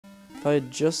If I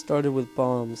had just started with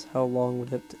bombs, how long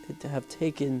would it have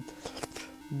taken?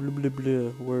 Blah blah blah.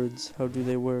 Words. How do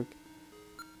they work?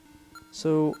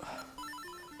 So,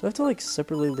 do I have to like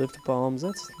separately lift bombs?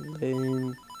 That's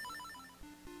lame.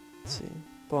 Let's see.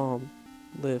 Bomb.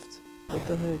 Lift. What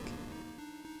the heck?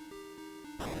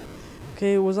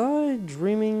 Okay, was I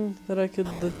dreaming that I could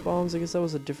lift bombs? I guess that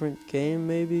was a different game,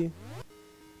 maybe?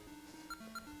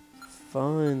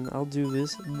 Fine, I'll do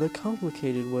this the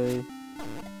complicated way.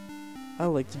 I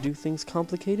like to do things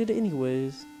complicated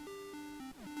anyways.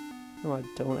 No, I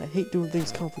don't. I hate doing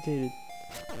things complicated.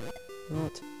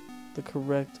 Not the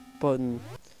correct button.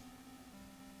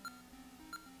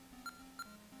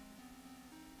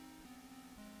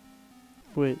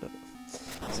 Wait.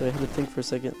 So I had to think for a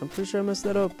second. I'm pretty sure I messed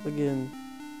that up again.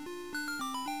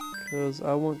 Because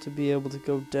I want to be able to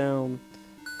go down.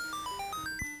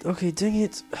 Okay, dang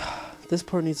it. This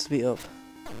part needs to be up.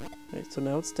 Right, so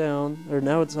now it's down. Or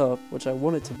now it's up, which I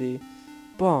want it to be.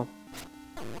 Bomb.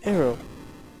 Arrow.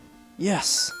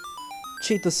 Yes!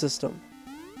 Cheat the system.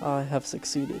 I have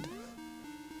succeeded.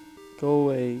 Go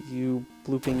away, you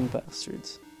blooping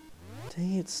bastards.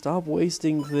 Dang it, stop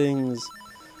wasting things.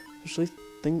 Especially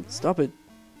stop it.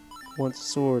 Want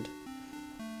sword.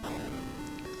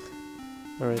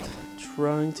 Alright,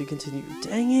 trying to continue.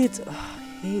 Dang it! Ugh,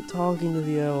 I hate talking to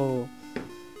the owl.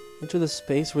 Enter the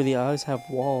space where the eyes have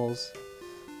walls.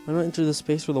 Why not enter the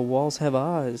space where the walls have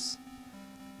eyes?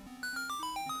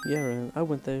 Yeah, right, I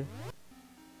went there.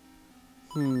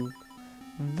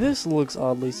 This looks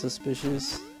oddly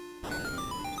suspicious.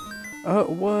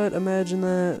 What? Imagine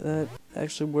that. That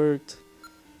actually worked.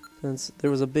 Since there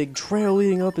was a big trail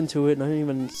leading up into it, and I didn't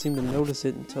even seem to notice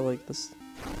it until like this.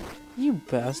 You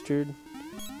bastard.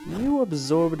 You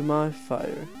absorbed my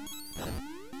fire.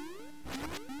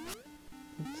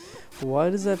 Why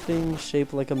does that thing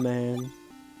shape like a man?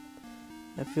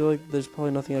 I feel like there's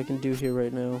probably nothing I can do here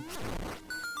right now.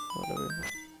 Whatever.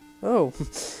 Oh!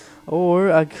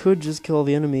 Or I could just kill all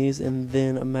the enemies and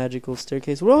then a magical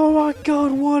staircase. Oh my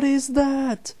god, what is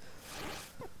that?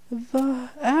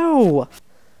 Ow!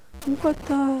 What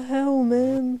the hell,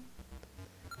 man?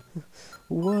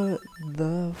 What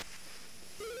the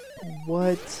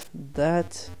what?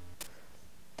 That's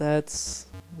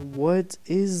what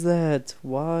is that?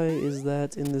 Why is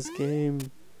that in this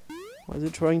game? Why is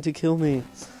it trying to kill me?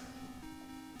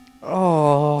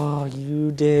 Oh,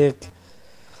 you dick.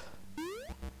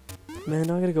 Man,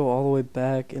 now I gotta go all the way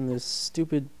back in this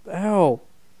stupid... Ow!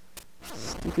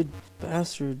 Stupid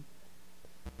bastard.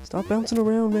 Stop bouncing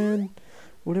around, man.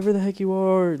 Whatever the heck you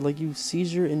are. Like, you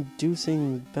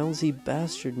seizure-inducing bouncy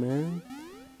bastard, man.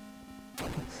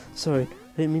 Sorry,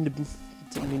 I didn't mean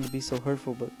to be so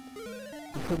hurtful, but...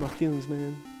 you hurt my feelings,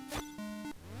 man.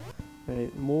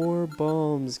 Alright, more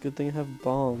bombs. Good thing I have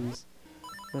bombs.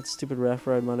 That stupid raft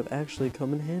ride might have actually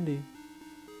come in handy.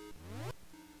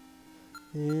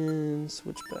 And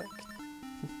switch back.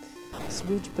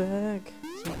 Switch back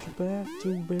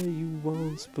to where you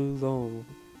once belong.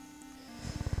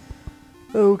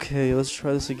 Okay, let's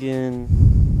try this again.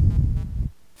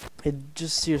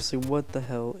 Just seriously, what the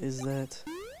hell is that?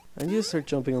 I need to start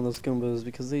jumping on those Goombas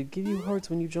because they give you hearts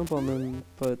when you jump on them,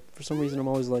 but for some reason I'm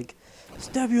always like,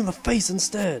 stab you in the face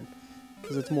instead!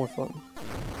 Because it's more fun.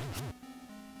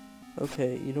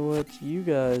 Okay, you know what? You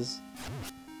guys...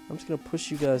 I'm just gonna push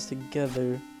you guys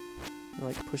together. And,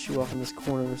 like, push you off in this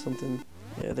corner or something.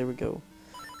 Yeah, there we go.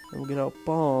 And we'll get out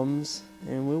bombs,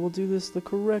 and we will do this the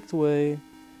correct way,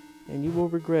 and you will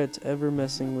regret ever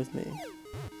messing with me.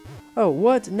 Oh,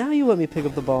 what? Now you let me pick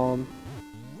up the bomb.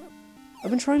 I've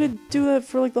been trying to do that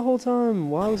for, like, the whole time.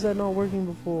 Why was that not working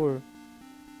before?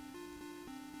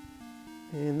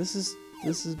 And this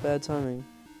is bad timing.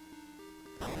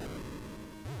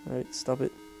 Alright, stop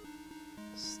it.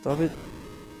 Stop it.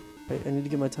 Right, I need to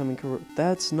get my timing correct.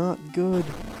 That's not good.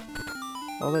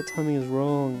 All that timing is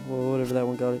wrong. Well, whatever, that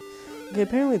one got it. Okay,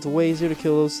 apparently it's way easier to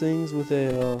kill those things with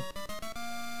a,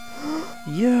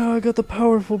 yeah, I got the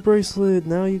powerful bracelet.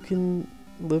 Now you can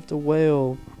lift a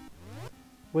whale.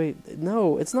 Wait,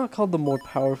 no, it's not called the more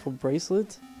powerful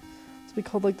bracelet. It's be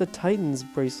called, like, the Titan's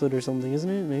bracelet or something, isn't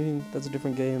it? Maybe that's a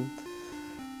different game.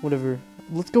 Whatever.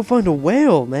 Let's go find a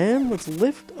whale, man. Let's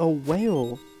lift a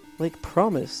whale. Like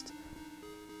promised.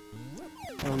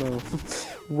 I don't know.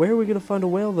 Where are we gonna find a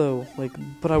whale though? Like,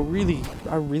 but I really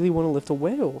want to lift a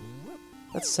whale.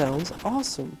 That sounds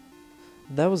awesome.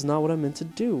 That was not what I meant to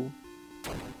do.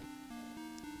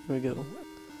 Here we go.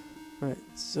 Alright,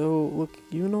 so look,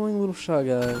 you annoying little shy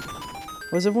guy.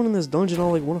 Why is everyone in this dungeon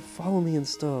all like want to follow me and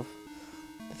stuff?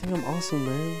 They think I'm awesome,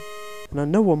 man. And I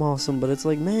know I'm awesome, but it's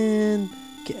like, man,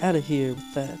 get out of here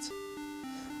with that.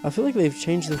 I feel like they've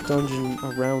changed this dungeon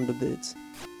around a bit.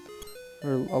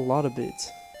 Or a lot of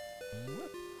bits.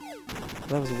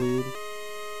 That was weird.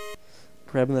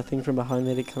 Grabbing that thing from behind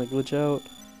made it kind of glitch out.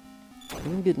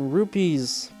 I'm getting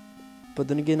rupees. But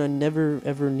then again, I never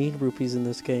ever need rupees in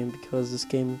this game because this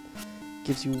game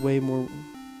gives you way more,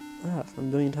 a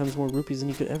million times more rupees than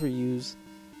you could ever use.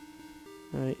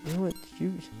 Alright, you know what?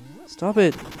 You stop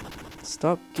it!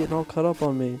 Stop getting all caught up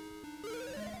on me.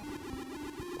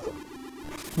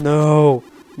 No!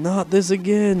 Not this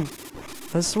again!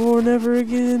 I swore never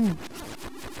again!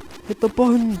 Hit the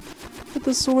button! Hit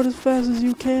the sword as fast as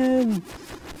you can!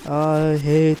 I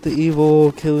hate the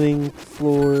evil killing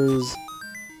floors.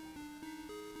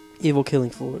 Evil killing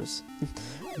floors.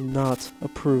 Not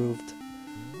approved.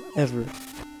 Ever.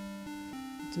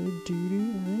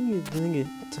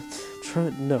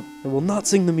 No, I will not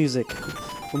sing the music.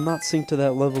 I will not sing to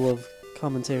that level of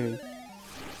commentary.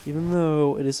 Even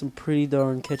though it is some pretty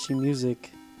darn catchy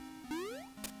music.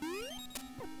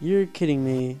 You're kidding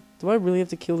me. Do I really have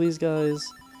to kill these guys?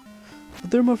 But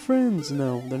they're my friends.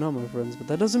 No, they're not my friends, but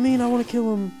that doesn't mean I want to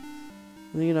kill them.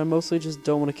 I mean, I mostly just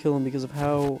don't want to kill them because of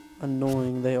how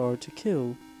annoying they are to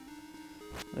kill.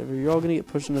 Whatever, you're all gonna get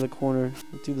pushed into the corner.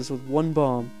 I'll do this with one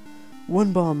bomb.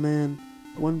 One bomb, man.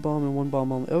 One bomb and one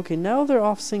bomb only. Okay, now they're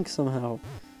off sync somehow.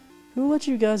 Who let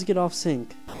you guys get off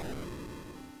sync?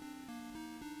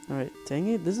 Alright, dang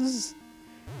it. This is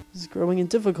growing in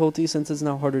difficulty since it's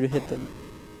now harder to hit them.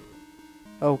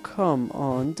 Oh, come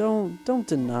on. Don't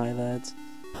deny that.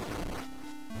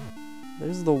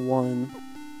 There's the one.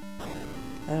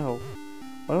 Ow.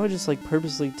 Why do I just, like,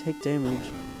 purposely take damage?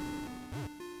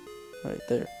 Right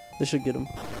there. This should get him.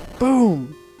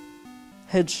 Boom!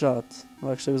 Headshot.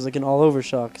 Well, actually, it was like an all-over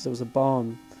shot because it was a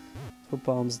bomb. That's what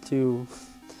bombs do.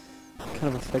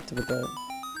 Kind of effective at that.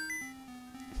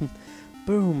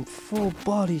 Boom! Full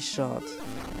body shot.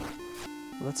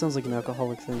 Well, that sounds like an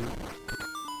alcoholic thing.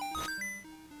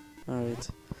 Alright.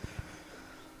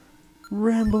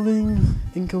 Rambling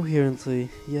incoherently.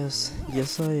 Yes.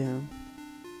 Yes, I am.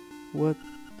 What?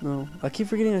 No. I keep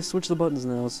forgetting I switched the buttons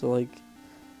now, so like...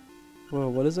 Whoa,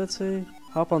 what does that say?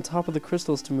 Hop on top of the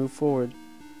crystals to move forward.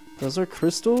 Those are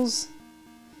crystals?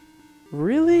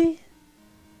 Really?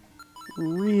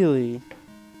 Really?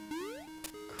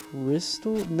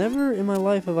 Crystal? Never in my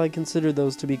life have I considered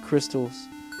those to be crystals.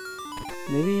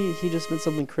 Maybe he just meant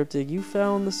something cryptic. You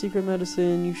found the secret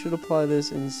medicine, you should apply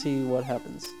this and see what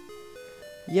happens.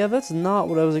 Yeah, that's not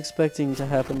what I was expecting to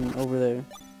happen over there.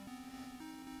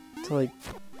 To like,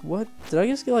 what? Did I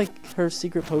just get like her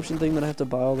secret potion thing that I have to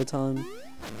buy all the time?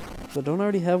 But don't I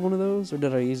already have one of those? Or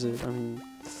did I use it? I mean,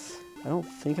 I don't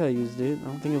think I used it. I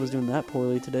don't think I was doing that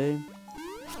poorly today.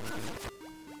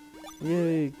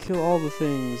 Yay, kill all the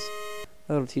things.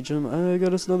 That'll teach him. I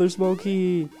got us another small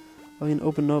key. I can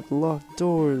open up locked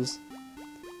doors.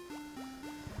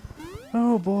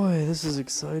 Oh boy, this is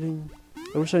exciting.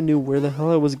 I wish I knew where the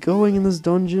hell I was going in this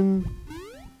dungeon.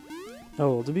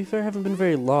 Oh, well, to be fair, I haven't been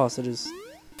very lost. I just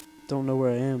don't know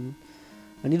where I am.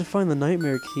 I need to find the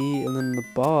nightmare key and then the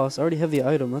boss. I already have the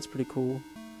item. That's pretty cool.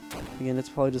 Again, it's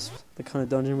probably just the kind of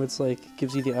dungeon where it's like,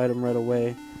 gives you the item right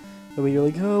away. That way you're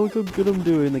like, oh, look how good I'm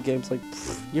doing. The game's like,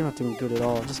 you're not doing good at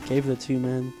all. I just gave it to you,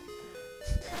 man.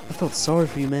 I felt sorry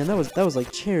for you, man. That was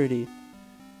like charity.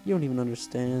 You don't even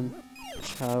understand,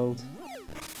 child.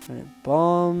 Alright,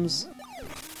 bombs.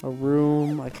 A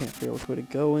room. I can't figure out which way to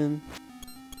go in.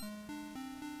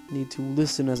 Need to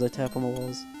listen as I tap on the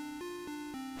walls.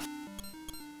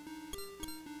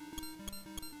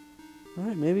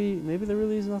 Alright, maybe there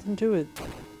really is nothing to it.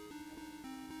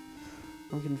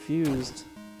 I'm confused.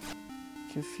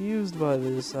 Confused by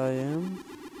this, I am.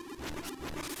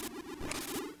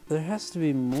 There has to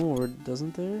be more,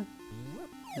 doesn't there?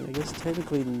 I guess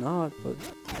technically not, but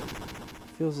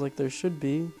feels like there should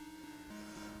be.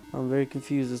 I'm very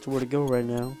confused as to where to go right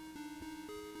now.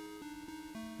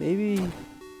 Maybe...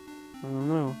 I don't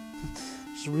know.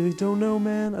 Just really don't know,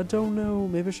 man. I don't know.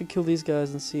 Maybe I should kill these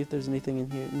guys and see if there's anything in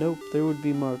here. Nope, there would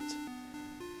be marked.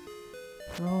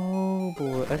 Oh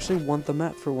boy. I actually want the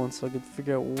map for once so I could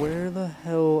figure out where the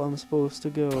hell I'm supposed to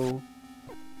go.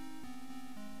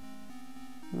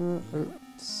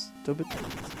 Stupid.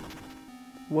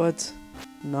 What?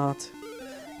 Not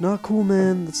cool,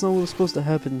 man. That's not what was supposed to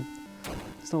happen.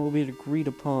 That's not what we had agreed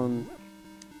upon.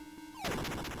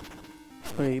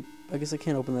 Wait, I guess I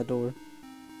can't open that door.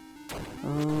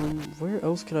 Where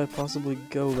else could I possibly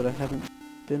go that I haven't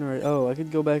been already? Oh, I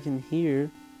could go back in here.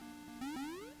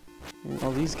 And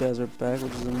all these guys are back,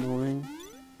 which is annoying.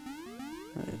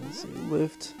 Alright, let's see.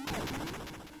 Lift.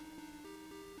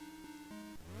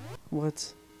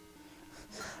 What?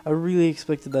 I really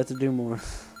expected that to do more.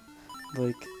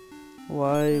 Like,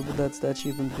 why would that statue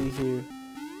even be here?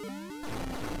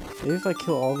 Maybe if I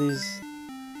kill all these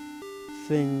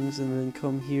things and then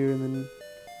come here and then...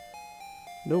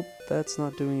 Nope, that's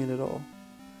not doing it at all.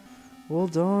 Well,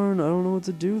 darn, I don't know what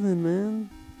to do then, man.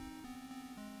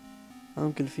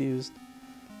 I'm confused.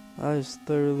 I was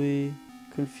thoroughly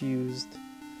confused.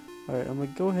 Alright, I'm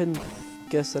gonna go ahead and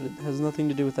guess that it has nothing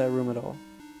to do with that room at all.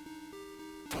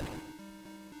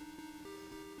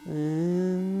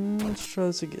 And let's try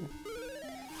this again.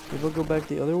 Maybe I'll go back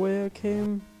the other way I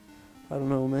came? I don't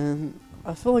know, man.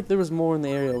 I feel like there was more in the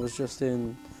area I was just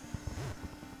in.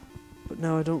 But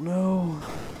now I don't know.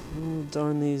 Oh,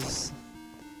 darn these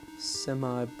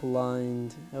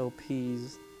semi-blind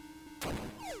LPs.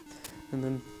 And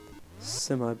then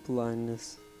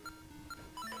semi-blindness.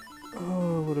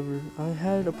 Oh, whatever. I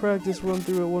had a practice run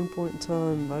through at one point in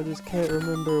time. I just can't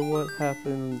remember what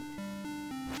happened.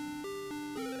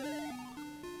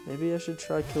 Maybe I should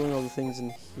try killing all the things in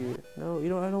here. No, you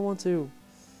know, I don't want to.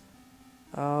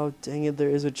 Oh, dang it, there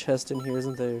is a chest in here,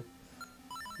 isn't there?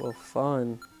 Well,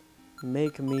 fine.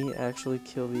 Make me actually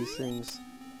kill these things.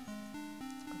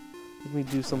 Make me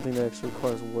do something that actually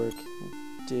requires work.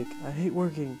 Dick. I hate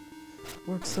working.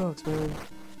 Work sucks, man.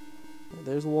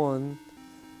 There's one.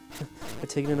 I've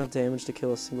taken enough damage to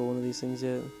kill a single one of these things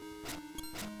yet.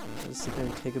 I'll just sit there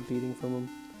and take a beating from them.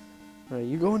 Alright,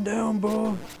 you going down,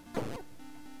 bro?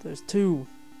 There's two.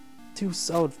 Two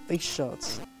solid face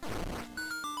shots.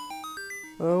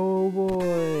 Oh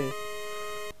boy.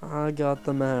 I got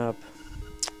the map.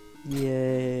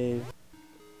 Yay.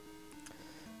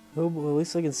 Oh boy, at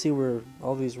least I can see where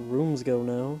all these rooms go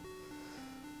now.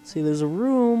 See, there's a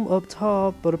room up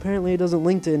top, but apparently it doesn't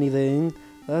link to anything.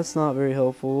 That's not very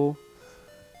helpful.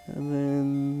 And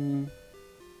then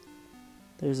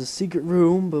there's a secret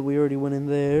room, but we already went in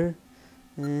there.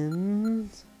 And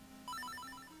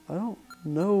I don't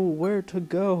know where to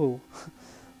go.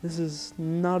 This is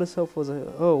not as helpful as I...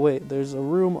 Oh, wait, there's a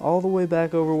room all the way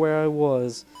back over where I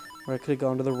was, where I could have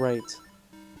gone to the right.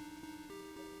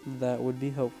 That would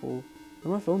be helpful.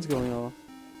 And my phone's going off.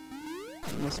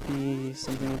 It must be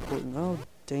something important. Oh,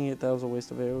 dang it, that was a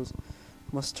waste of arrows.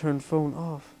 Must turn phone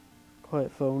off.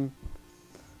 Quiet, phone.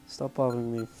 Stop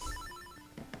bothering me.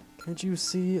 Can't you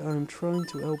see I'm trying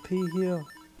to LP here?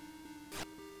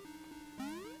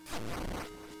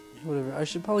 Whatever, I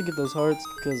should probably get those hearts,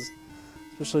 because,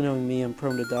 especially knowing me, I'm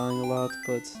prone to dying a lot,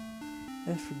 but,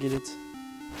 forget it.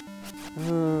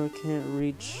 I can't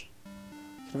reach.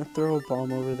 Can I throw a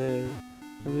bomb over there?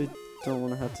 I really don't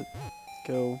want to have to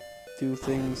go do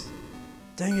things.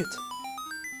 Dang it!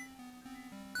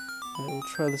 Alright, we'll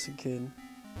try this again.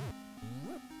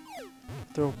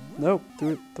 Throw. Nope,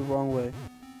 threw it the wrong way.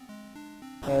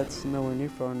 That's nowhere near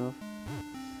far enough.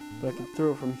 But I can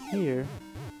throw it from here.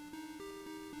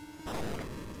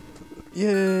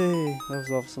 Yay! That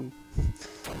was awesome.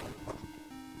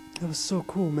 That was so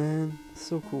cool, man.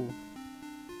 So cool.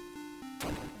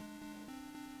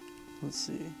 Let's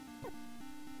see.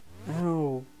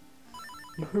 Ow!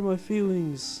 You hurt my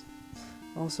feelings.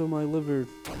 Also my liver.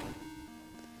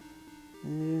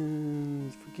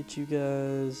 And forget you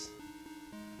guys.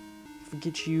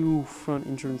 Forget you, front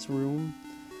entrance room.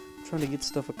 I'm trying to get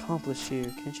stuff accomplished here.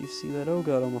 Can't you see that? Oh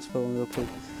god, I almost fell into a pit.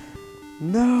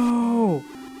 No!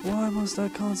 Why must I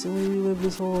constantly relive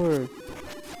this horror?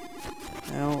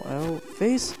 Ow, ow.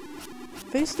 Face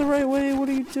the right way, what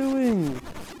are you doing?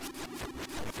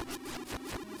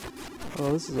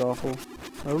 Oh, this is awful.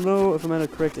 I don't know if I'm at a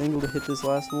correct angle to hit this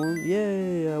last one.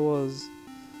 Yay, I was.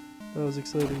 That was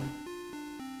exciting.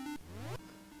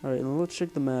 Alright, now let's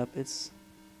check the map. It's...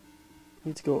 I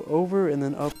need to go over and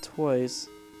then up twice.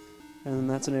 And then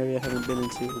that's an area I haven't been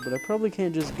into. But I probably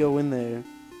can't just go in there.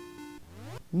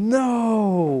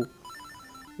 No!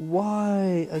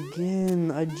 Why?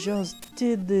 Again, I just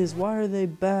did this. Why are they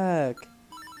back?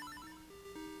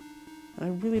 I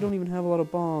really don't even have a lot of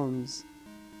bombs.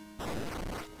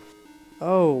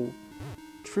 Oh.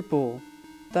 Triple.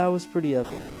 That was pretty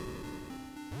epic.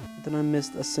 Then I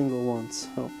missed a single one,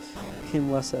 so it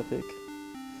became less epic.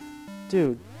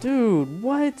 Dude,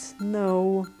 what?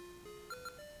 No.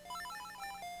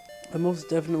 I most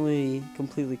definitely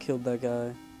completely killed that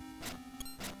guy.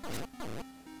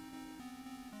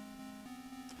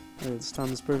 Alright, let's time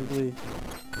this perfectly.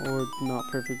 Or not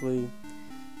perfectly.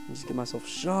 Just get myself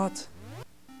shot.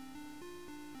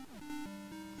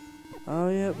 Oh,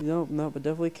 yeah, nope, I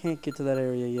definitely can't get to that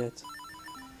area yet.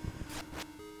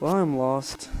 Well, I'm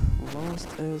lost. Lost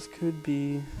as could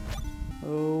be.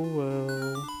 Oh,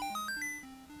 well.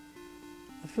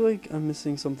 I feel like I'm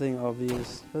missing something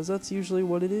obvious, because that's usually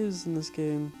what it is in this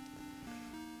game.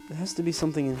 There has to be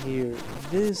something in here.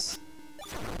 This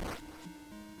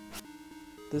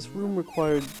This room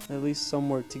required at least some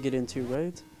work to get into,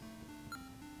 right?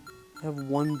 I have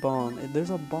one bomb. There's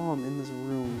a bomb in this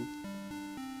room.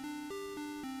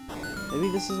 Maybe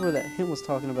this is where that hint was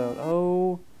talking about.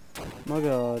 Oh my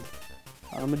god.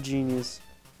 I'm a genius.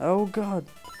 Oh god.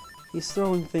 He's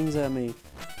throwing things at me.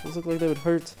 Those look like they would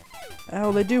hurt.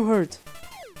 Ow, they do hurt.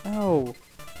 Ow.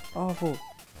 Awful.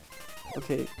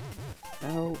 Okay.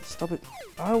 Ow, stop it.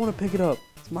 I want to pick it up.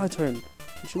 It's my turn.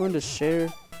 Did you learn to share?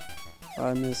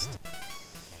 I missed.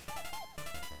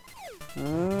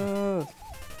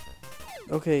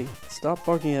 Okay, stop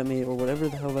barking at me or whatever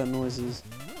the hell that noise is.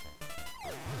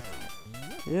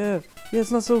 Yeah,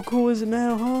 it's not so cool, is it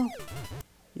now, huh?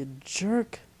 You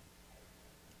jerk.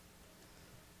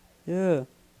 Yeah.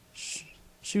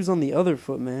 She was on the other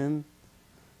foot, man.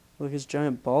 Look, his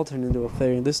giant ball turned into a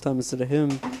fairy, and this time instead of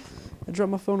him, I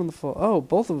dropped my phone on the floor. Oh,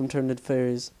 both of them turned into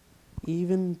fairies.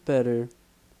 Even better.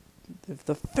 If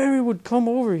the fairy would come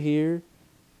over here.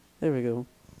 There we go.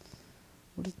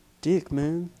 What a dick,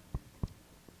 man.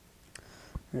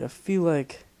 Alright, I feel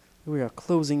like we are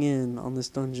closing in on this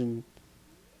dungeon.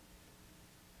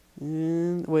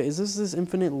 And wait, is this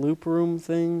infinite loop room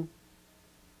thing?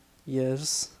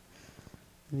 Yes.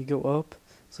 And you go up.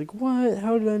 It's like, what?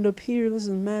 How did I end up here? This is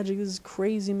magic. This is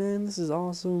crazy, man. This is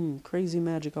awesome. Crazy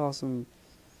magic awesome.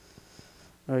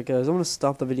 Alright, guys, I'm going to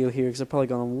stop the video here because I've probably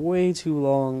gone way too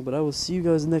long. But I will see you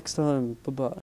guys next time. Bye-bye.